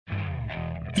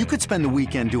You could spend the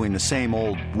weekend doing the same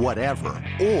old whatever,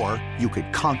 or you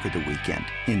could conquer the weekend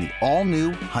in the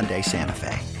all-new Hyundai Santa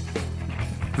Fe.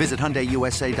 Visit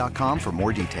HyundaiUSA.com for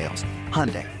more details.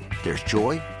 Hyundai, there's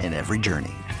joy in every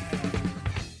journey.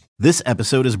 This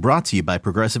episode is brought to you by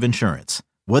Progressive Insurance.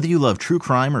 Whether you love true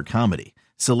crime or comedy,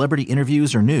 celebrity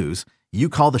interviews or news, you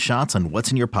call the shots on what's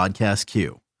in your podcast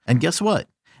queue. And guess what?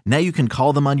 Now you can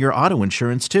call them on your auto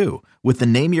insurance too with the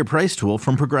Name Your Price tool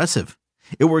from Progressive.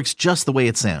 It works just the way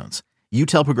it sounds. You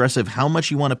tell Progressive how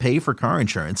much you want to pay for car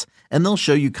insurance, and they'll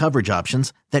show you coverage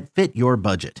options that fit your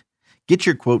budget. Get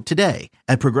your quote today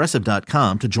at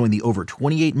Progressive.com to join the over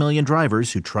 28 million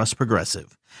drivers who trust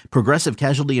Progressive. Progressive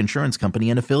Casualty Insurance Company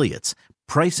and Affiliates.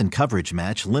 Price and coverage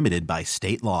match limited by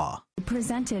state law.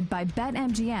 Presented by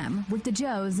BetMGM with the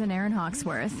Joes and Aaron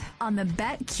Hawksworth on the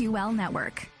BetQL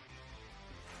Network.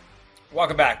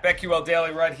 Welcome back. BetQL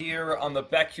Daily right here on the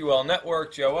BetQL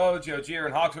Network. Joe O, Joe G,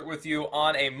 and Hawksworth with you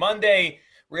on a Monday,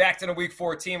 reacting to Week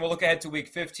 14. We'll look ahead to Week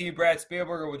 15. Brad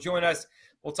Spielberger will join us.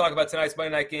 We'll talk about tonight's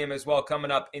Monday night game as well coming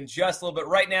up in just a little bit.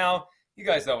 Right now, you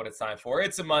guys know what it's time for.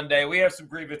 It's a Monday. We have some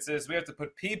grievances. We have to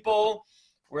put people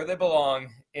where they belong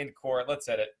in court. Let's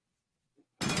hit it.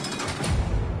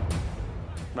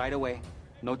 Right away.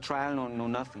 No trial, no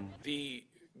nothing. The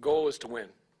goal is to win.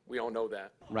 We all know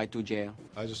that. Right to jail.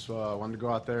 I just wanted to go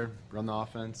out there, run the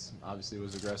offense. Obviously, it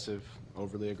was aggressive,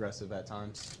 overly aggressive at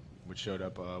times, which showed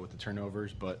up with the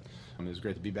turnovers. But it was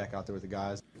great to be back out there with the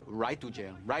guys. Right to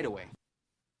jail. Right away.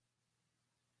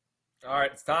 All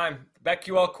right, it's time.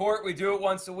 BetQL Court, we do it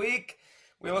once a week.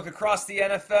 We look across the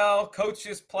NFL,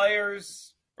 coaches,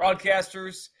 players,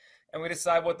 broadcasters, and we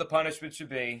decide what the punishment should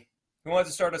be. Who wants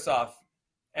to start us off?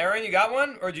 Aaron, you got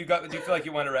one? Or do you feel like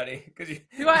you went already?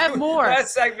 Do I have more?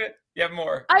 Last segment, you have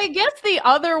more. I guess the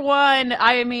other one,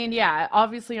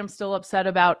 obviously I'm still upset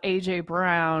about A.J.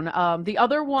 Brown. The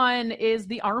other one is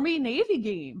the Army-Navy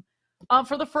game.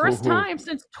 For the first time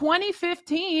since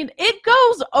 2015, it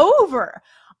goes over.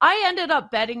 I ended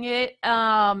up betting it,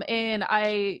 and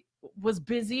I was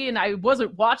busy and I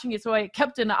wasn't watching it, so I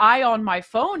kept an eye on my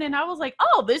phone, and I was like,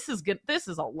 oh, this is good. This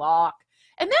is a lock.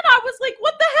 And then I was like,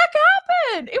 what the heck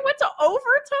happened? It went to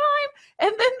overtime,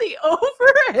 and then the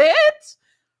over hit.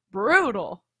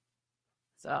 Brutal.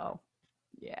 So,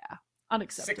 yeah,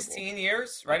 unacceptable. 16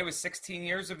 years, right? It was 16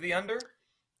 years of the under?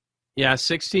 Yeah,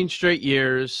 16 straight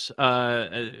years.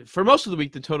 For most of the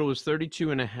week, the total was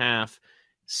 32.5.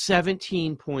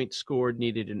 17 points scored,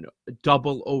 needed in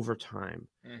double overtime.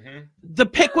 Mm-hmm. The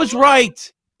pick was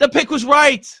right.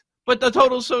 But the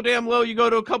total's so damn low, you go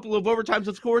to a couple of overtimes,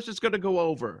 of course it's going to go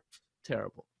over.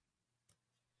 Terrible.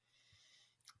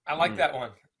 I like that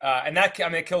one. And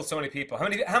it kills so many people.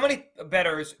 How many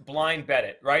bettors blind bet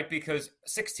it, right? Because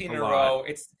 16 in a row,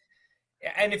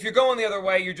 and if you're going the other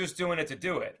way, you're just doing it to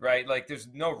do it, right? Like, there's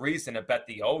no reason to bet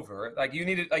the over. Like, you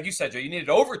needed, like you said, Joe, you needed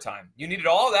overtime. You needed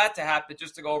all that to happen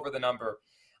just to go over the number.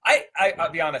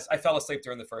 I'll be honest, I fell asleep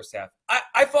during the first half.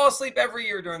 I fall asleep every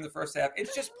year during the first half.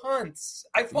 It's just punts.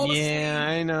 I fall asleep. Yeah,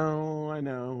 I know.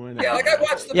 Yeah, like, I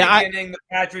watched the beginning, the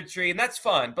pageantry, and that's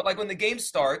fun. But, like, when the game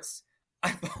starts,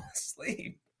 I fall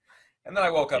asleep. And then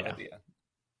I woke up at the end.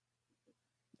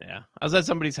 Yeah, I was at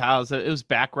somebody's house. It was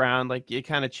background, like, you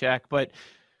kind of check. But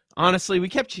honestly, we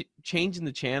kept changing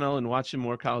the channel and watching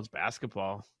more college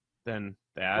basketball than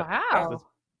that. Wow. That's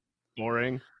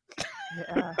boring.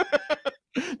 Yeah.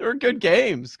 There were good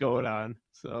games going on.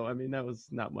 So, I mean, that was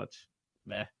not much.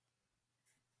 Meh.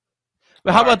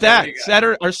 But how about that?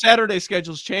 Our Saturday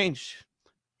schedules changed.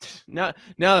 Now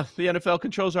the NFL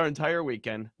controls our entire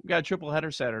weekend. We got a triple header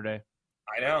Saturday.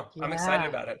 I know. Yeah. I'm excited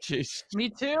about it. Jeez. Me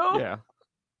too. Yeah.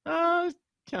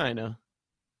 Kind of.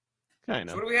 So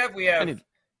what do we have? We have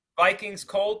Vikings,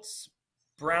 Colts,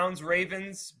 Browns,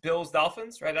 Ravens, Bills,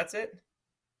 Dolphins, right? That's it?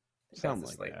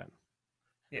 Something like that.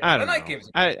 Yeah, I don't the night know. games.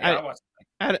 I don't.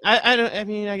 I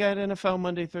mean, I got NFL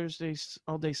Monday, Thursdays,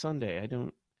 all day Sunday. I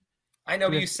don't. I know,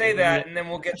 but you say that, and then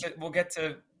we'll get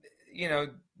to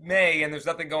May, and there's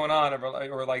nothing going on,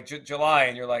 or like July,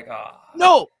 and you're like,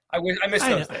 no, I miss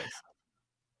those days.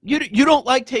 You don't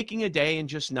like taking a day and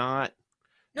just not.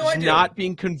 No, I do. Not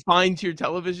being confined to your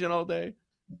television all day.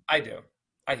 I do.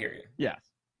 I hear you. Yeah.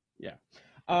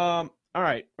 All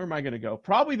right, where am I going to go?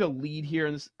 Probably the lead here.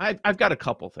 In this, I've got a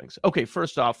couple things. Okay,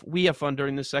 first off, we have fun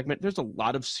during this segment. There's a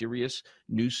lot of serious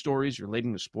news stories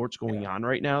relating to sports going on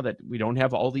right now that we don't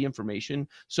have all the information.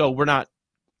 So we're not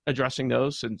addressing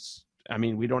those since, I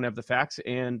mean, we don't have the facts,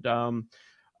 and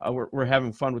we're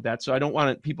having fun with that. So I don't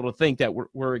want people to think that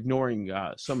we're ignoring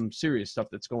some serious stuff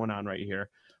that's going on right here.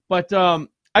 But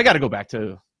I got to go back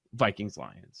to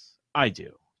Vikings-Lions. I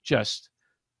do. Just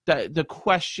the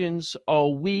questions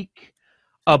all week.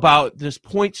 about this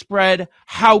point spread.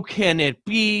 How can it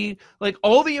be? Like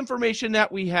all the information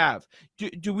that we have.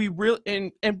 Do we really?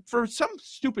 And for some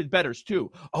stupid bettors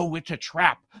too. Oh, it's a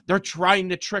trap. They're trying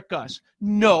to trick us.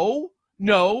 No.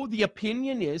 The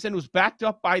opinion is, and it was backed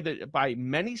up by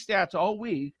many stats all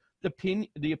week.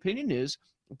 The opinion is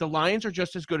the Lions are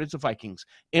just as good as the Vikings,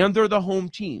 and they're the home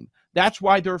team. That's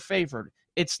why they're favored.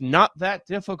 It's not that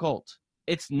difficult.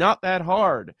 It's not that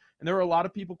hard. And there were a lot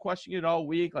of people questioning it all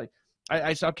week. Like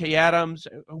I saw Kay Adams,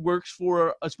 who works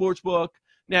for a sports book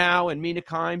now, and Mina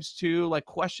Kimes too, like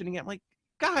questioning it. I'm like,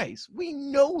 guys, we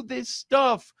know this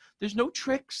stuff. There's no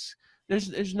tricks.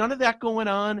 There's none of that going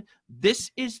on.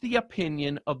 This is the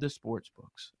opinion of the sports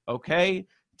books. Okay?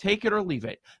 Take it or leave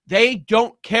it. They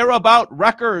don't care about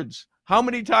records. How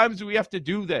many times do we have to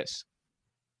do this?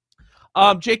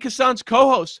 Jake Hassan's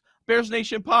co-host, Bears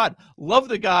Nation Pod. Love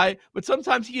the guy, but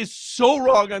sometimes he is so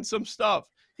wrong on some stuff.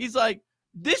 He's like,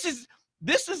 this is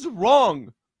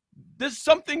wrong.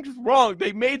 Something's wrong.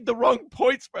 They made the wrong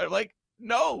point spread. I'm like,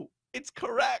 no, it's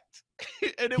correct.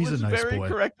 And He's was a nice very boy.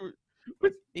 correct.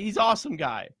 He's awesome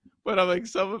guy. But I'm like,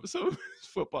 some of his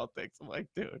football things, I'm like,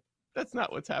 dude, that's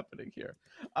not what's happening here.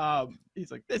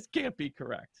 He's like, this can't be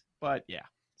correct. But yeah.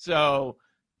 So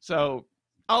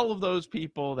all of those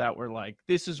people that were like,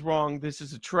 this is wrong, this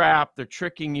is a trap, they're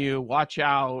tricking you, watch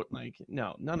out. Like,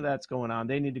 no, none of that's going on.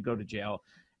 They need to go to jail.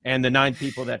 And the 9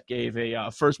 people that gave a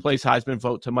first place Heisman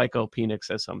vote to Michael Penix,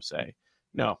 as some say,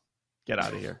 no, get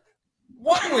out of here.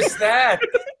 What was that?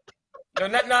 No,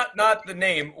 not the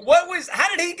name.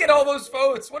 How did he get all those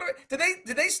votes? Did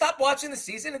they stop watching the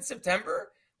season in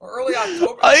September or early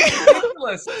October?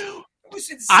 Ridiculous. It was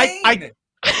insane.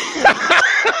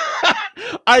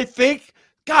 I think,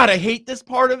 God, I hate this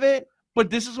part of it, but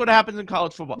this is what happens in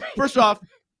college football. First off,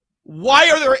 why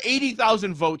are there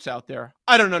 80,000 votes out there?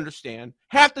 I don't understand.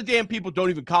 Half the damn people don't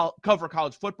even cover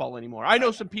college football anymore. I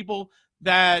know some people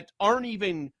that aren't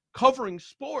even covering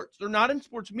sports. They're not in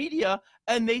sports media,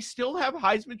 and they still have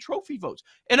Heisman Trophy votes.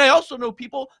 And I also know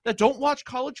people that don't watch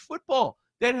college football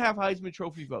that have Heisman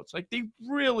Trophy votes. Like, they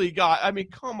really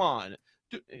come on.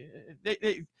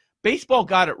 Baseball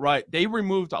got it right. They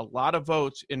removed a lot of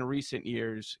votes in recent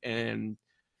years, and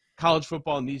college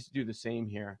football needs to do the same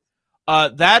here.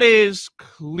 That is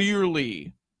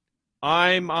clearly,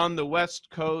 I'm on the West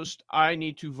Coast. I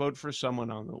need to vote for someone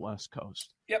on the West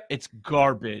Coast. Yep. It's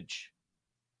garbage.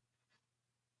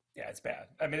 Yeah, it's bad.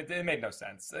 I mean, it made no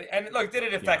sense. And look, did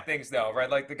it affect things though, right?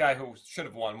 Like the guy who should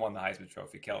have won the Heisman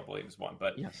Trophy, Caleb Williams won,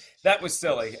 but that was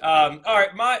silly. All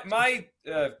right, my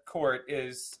court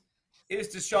is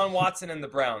Deshaun Watson and the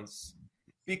Browns,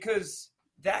 because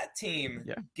that team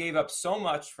gave up so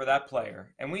much for that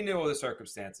player, and we knew all the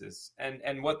circumstances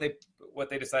and what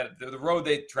they decided, the road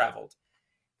they traveled.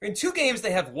 In 2 games,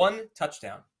 they have 1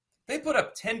 touchdown. They put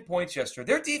up 10 points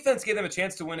yesterday. Their defense gave them a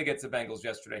chance to win against the Bengals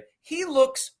yesterday. He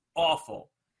looks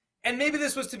awful. And maybe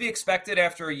this was to be expected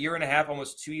after a year and a half,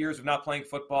 almost 2 years of not playing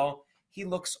football. He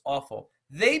looks awful.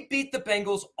 They beat the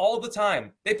Bengals all the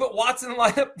time. They put Watson in the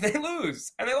lineup, they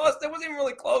lose. And they lost. It wasn't even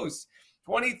really close.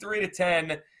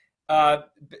 23-10. The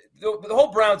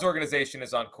whole Browns organization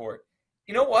is on court.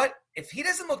 You know what? If he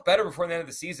doesn't look better before the end of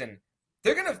the season,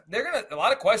 they're gonna a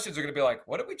lot of questions are gonna be like,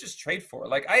 what did we just trade for?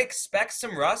 Like, I expect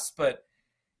some rust, but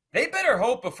they better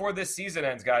hope before this season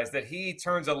ends, guys, that he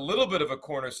turns a little bit of a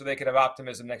corner so they can have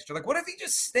optimism next year. Like, what if he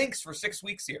just stinks for 6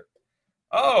 weeks here?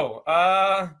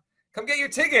 Come get your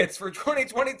tickets for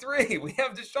 2023. We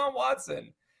have Deshaun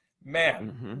Watson.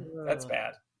 Man, that's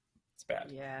bad. It's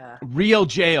bad. Yeah. Real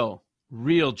jail.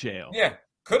 Yeah,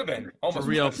 could have been. Almost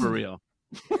for real.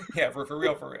 Yeah, for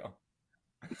real.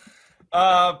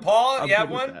 Paul, you have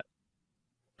one?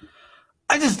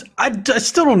 I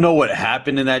still don't know what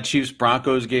happened in that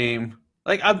Chiefs-Broncos game.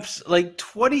 Like, I'm like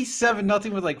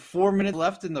 27-0 with like 4 minutes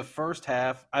left in the first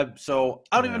half. I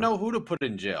don't even know who to put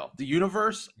in jail. The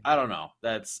universe? I don't know.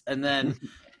 And then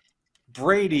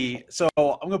Brady. So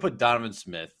I'm gonna put Donovan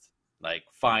Smith. Like,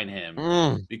 fine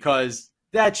him because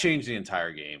that changed the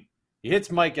entire game. He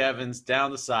hits Mike Evans down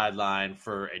the sideline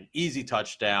for an easy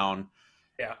touchdown.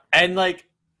 Yeah, and like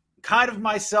kind of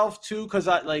myself too, because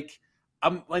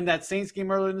I'm in that Saints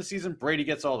game earlier in the season. Brady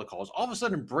gets all the calls. All of a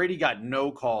sudden, Brady got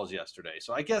no calls yesterday.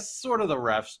 So I guess sort of the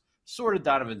refs, sort of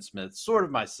Donovan Smith, sort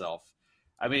of myself.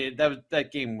 I mean,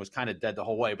 that game was kind of dead the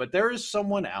whole way. But there is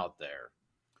someone out there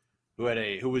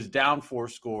who was down 4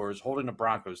 scores, holding a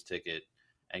Broncos ticket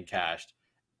and cashed,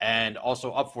 and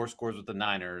also up 4 scores with the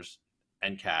Niners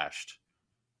and cashed.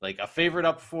 Like a favorite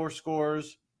up 4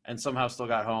 scores and somehow still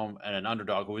got home, and an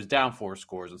underdog who was down 4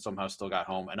 scores and somehow still got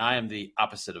home. And I am the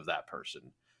opposite of that person.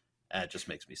 And it just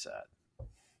makes me sad.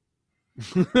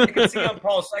 I could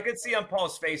see on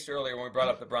Paul's face earlier when we brought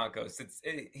up the Broncos.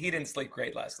 He didn't sleep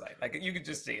great last night. Like you could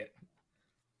just see it.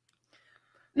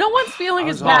 No one's feeling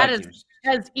as bad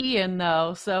as Ian,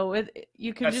 though. So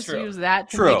you can just use that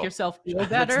to make yourself feel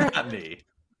better. That's not me.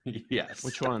 Yes.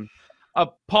 Which one?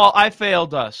 Paul, I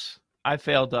failed us. I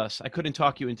couldn't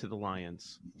talk you into the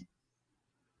Lions.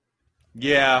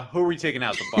 Yeah. Who are we taking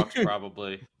out? The Bucks,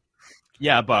 probably.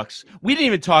 Yeah, Bucks. We didn't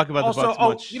even talk about the Bucks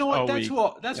much. You know what?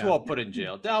 That's who I'll put in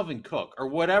jail. Dalvin Cook, or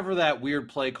whatever that weird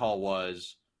play call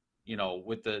was,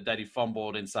 with that he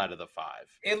fumbled inside of the 5.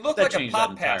 It looked like a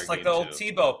pop pass, like the old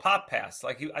Tebow pop pass.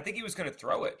 Like I think he was going to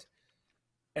throw it.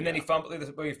 And then he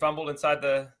fumbled inside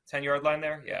the 10-yard line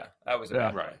there. Yeah, that was a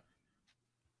bad play.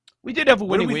 We did have a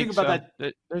winning week. Think about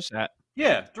that? There's that.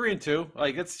 Yeah, 3-2.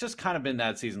 Like it's just kind of been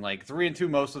that season. Like 3-2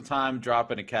 most of the time,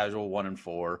 dropping a casual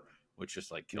 1-4, which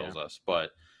just like kills us. But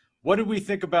what did we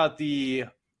think about the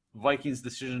Vikings'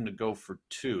 decision to go for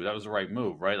 2? That was the right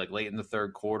move, right? Like late in the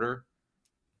third quarter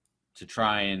to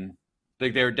try and they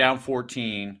were down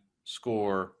 14,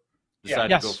 score,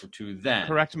 decided to go for 2. Then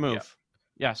correct move. Yeah.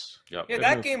 Yes. Yep. Yeah,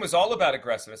 that game was all about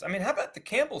aggressiveness. I mean, how about the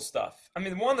Campbell stuff? I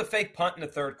mean, the fake punt in the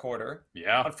third quarter.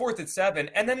 Yeah. On 4th and 7,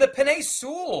 and then the Penei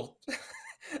Sewell,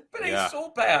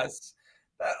 Sewell pass.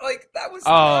 That was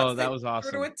nuts. That was awesome.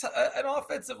 Threw an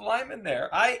offensive lineman there.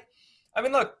 I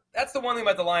mean, look, that's the one thing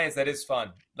about the Lions that is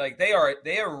fun. Like they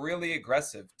are really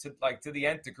aggressive to the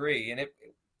nth degree, and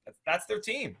that's their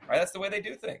team, right? That's the way they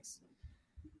do things.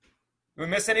 Did we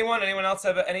miss anyone? Anyone else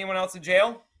in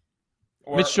jail?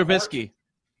 Mitch Trubisky.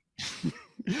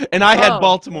 And I had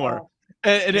Baltimore,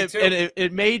 and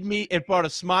it brought a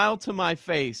smile to my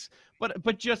face.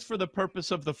 But just for the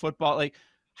purpose of the football, like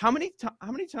how many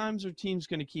times are teams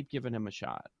going to keep giving him a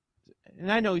shot?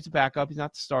 And I know he's a backup, he's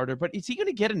not the starter, but is he going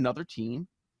to get another team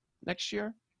next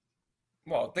year?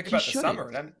 Well, think about the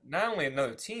summer. Not only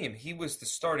another team, he was the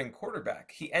starting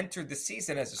quarterback. He entered the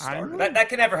season as a starter. That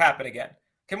can never happen again.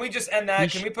 Can we just end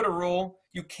that? Can we put a rule?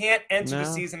 You can't enter the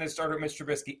season as starter with Mr.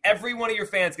 Trubisky. Every one of your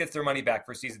fans gets their money back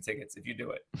for season tickets if you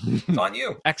do it. It's on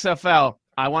you. XFL.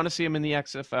 I want to see him in the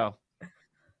XFL.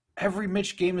 Every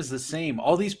Mitch game is the same.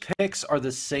 All these picks are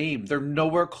the same. They're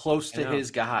nowhere close to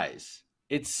his guys.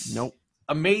 It's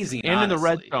amazing. And honestly. in the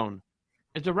red zone.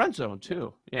 It's the red zone,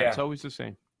 too. Yeah, it's always the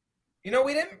same. We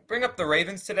didn't bring up the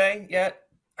Ravens today yet.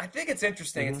 I think it's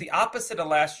interesting. It's the opposite of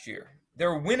last year.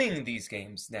 They're winning these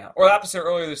games now, or the opposite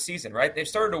earlier this season, right? They've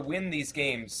started to win these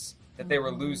games that they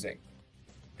were losing.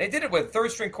 They did it with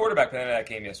third-string quarterback at the end of that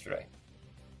game yesterday.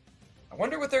 I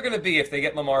wonder what they're going to be if they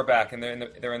get Lamar back and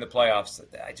they're in the playoffs.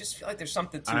 I just feel like there's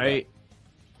something to that.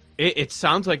 It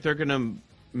sounds like they're going to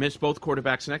miss both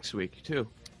quarterbacks next week, too.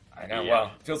 I know. Yeah.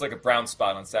 Well, it feels like a brown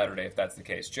spot on Saturday if that's the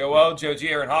case. Joe O, Joe G,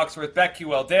 Aaron Hawksworth,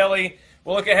 BetQL Daily.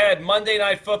 We'll look ahead. Monday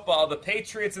Night Football, the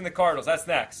Patriots and the Cardinals. That's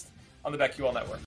next on the BetQL Network.